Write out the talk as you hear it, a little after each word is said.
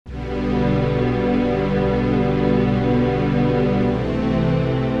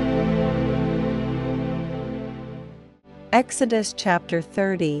Exodus chapter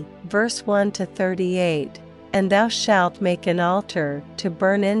 30, verse 1 to 38. And thou shalt make an altar to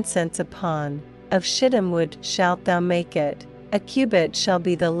burn incense upon, of shittim wood shalt thou make it. A cubit shall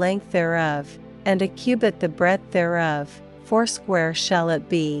be the length thereof, and a cubit the breadth thereof, 80 shall it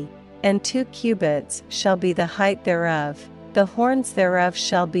be, and 2 cubits shall be the height thereof. The horns thereof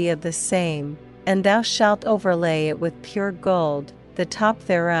shall be of the same, and thou shalt overlay it with pure gold, the top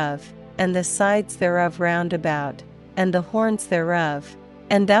thereof, and the sides thereof round about, and the horns thereof.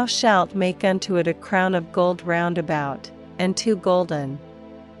 And thou shalt make unto it a crown of gold round about, and 2 golden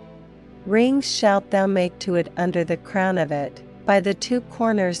rings shalt thou make to it under the crown of it, by the 2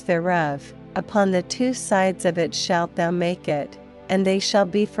 corners thereof, upon the 2 sides of it shalt thou make it, and they shall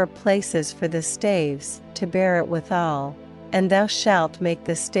be for places for the staves, to bear it withal. And thou shalt make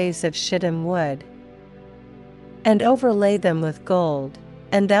the staves of shittim wood, and overlay them with gold.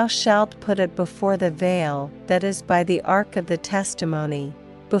 And thou shalt put it before the veil that is by the ark of the testimony,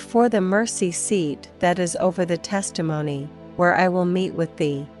 before the mercy seat that is over the testimony, where I will meet with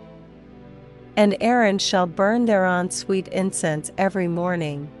thee. And Aaron shall burn thereon sweet incense every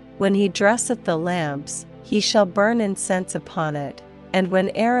morning. When he dresseth the lamps, he shall burn incense upon it. And when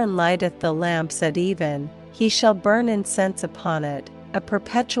Aaron lighteth the lamps at even, he shall burn incense upon it, a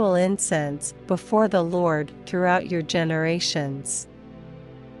perpetual incense before the Lord throughout your generations.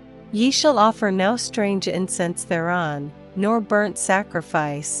 Ye shall offer no strange incense thereon, nor burnt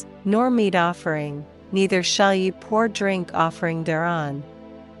sacrifice, nor meat offering, neither shall ye pour drink offering thereon.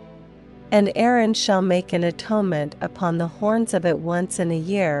 And Aaron shall make an atonement upon the horns of it once in a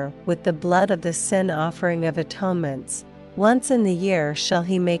year with the blood of the sin offering of atonements. Once in the year shall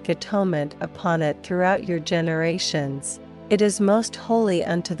he make atonement upon it throughout your generations. It is most holy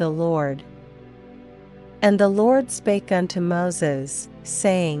unto the Lord. And the Lord spake unto Moses,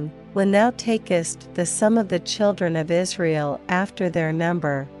 saying, When thou takest the sum of the children of Israel after their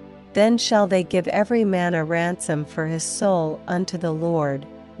number, then shall they give every man a ransom for his soul unto the Lord,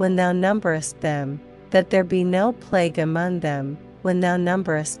 when thou numberest them, that there be no plague among them, when thou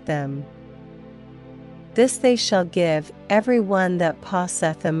numberest them. This they shall give, every one that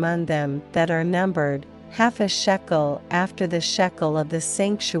passeth among them that are numbered, half a shekel after the shekel of the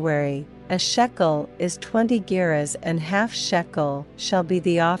sanctuary. A shekel is 20 gerahs, and half shekel shall be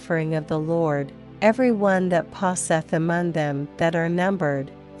the offering of the Lord. Every one that passeth among them that are numbered,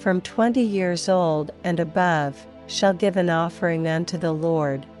 from 20 years old and above, shall give an offering unto the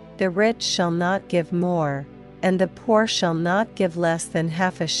Lord. The rich shall not give more, and the poor shall not give less than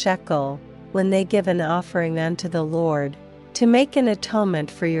half a shekel, when they give an offering unto the Lord, to make an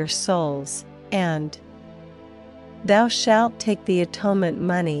atonement for your souls. And thou shalt take the atonement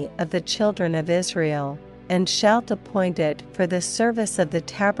money of the children of Israel, and shalt appoint it for the service of the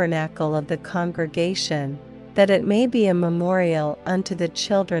tabernacle of the congregation, that it may be a memorial unto the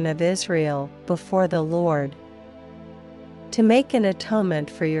children of Israel before the Lord, to make an atonement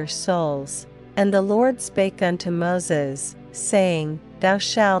for your souls. And the Lord spake unto Moses, saying, Thou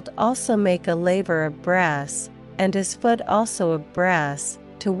shalt also make a laver of brass, and his foot also of brass,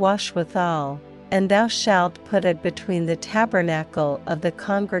 to wash withal. And thou shalt put it between the tabernacle of the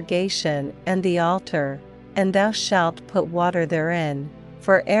congregation and the altar, and thou shalt put water therein.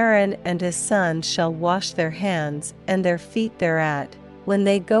 For Aaron and his sons shall wash their hands and their feet thereat. When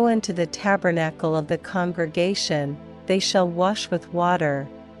they go into the tabernacle of the congregation, they shall wash with water,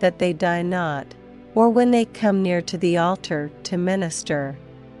 that they die not. Or when they come near to the altar to minister,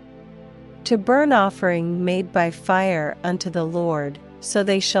 to burn offering made by fire unto the Lord, so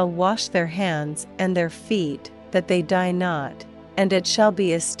they shall wash their hands and their feet, that they die not. And it shall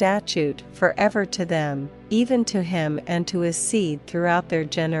be a statute forever to them, even to him and to his seed throughout their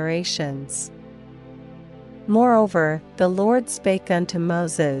generations. Moreover, the Lord spake unto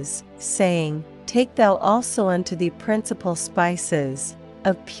Moses, saying, Take thou also unto thee principal spices,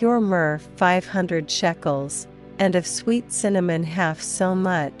 of pure myrrh 500 shekels, and of sweet cinnamon half so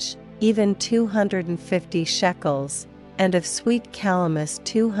much, even 250 shekels, and of sweet calamus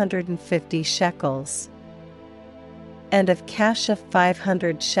 250 shekels, and of cassia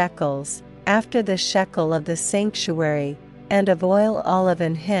 500 shekels, after the shekel of the sanctuary, and of oil olive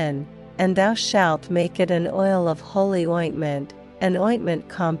and hin. And thou shalt make it an oil of holy ointment, an ointment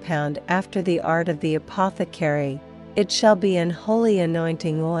compound after the art of the apothecary. It shall be an holy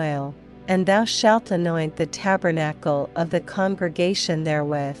anointing oil. And thou shalt anoint the tabernacle of the congregation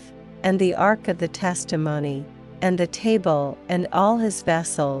therewith, and the ark of the testimony, and the table and all his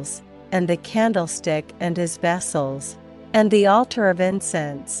vessels, and the candlestick and his vessels, and the altar of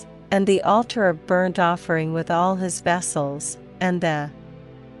incense, and the altar of burnt offering with all his vessels, and the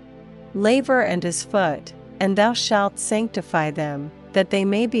laver and his foot, and thou shalt sanctify them, that they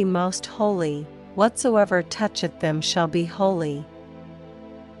may be most holy. Whatsoever toucheth them shall be holy.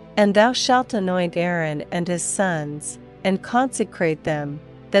 And thou shalt anoint Aaron and his sons, and consecrate them,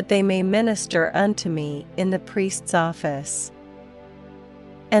 that they may minister unto me in the priest's office.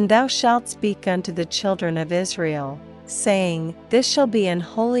 And thou shalt speak unto the children of Israel, saying, This shall be an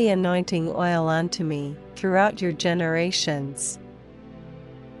holy anointing oil unto me throughout your generations.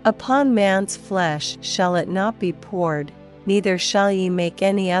 Upon man's flesh shall it not be poured, neither shall ye make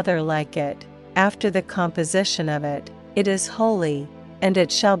any other like it, after the composition of it. It is holy, and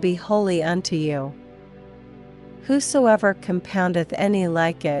it shall be holy unto you. Whosoever compoundeth any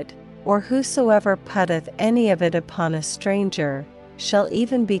like it, or whosoever putteth any of it upon a stranger, shall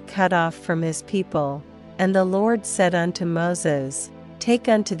even be cut off from his people. And the Lord said unto Moses, Take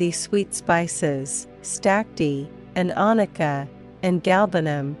unto thee sweet spices, stacte, and onycha, and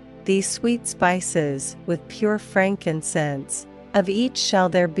galbanum, these sweet spices with pure frankincense, of each shall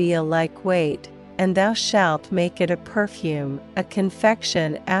there be a like weight, and thou shalt make it a perfume, a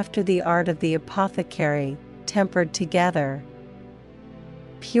confection after the art of the apothecary, tempered together.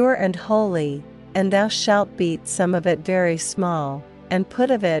 Pure and holy, and thou shalt beat some of it very small, and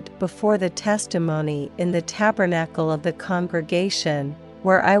put of it before the testimony in the tabernacle of the congregation,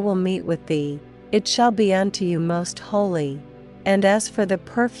 where I will meet with thee. It shall be unto you most holy. And as for the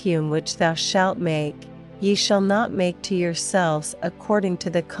perfume which thou shalt make, ye shall not make to yourselves according to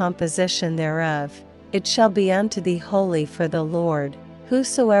the composition thereof. It shall be unto thee holy for the Lord.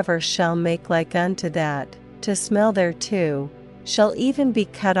 Whosoever shall make like unto that, to smell thereto, shall even be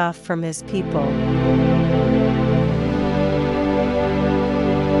cut off from his people.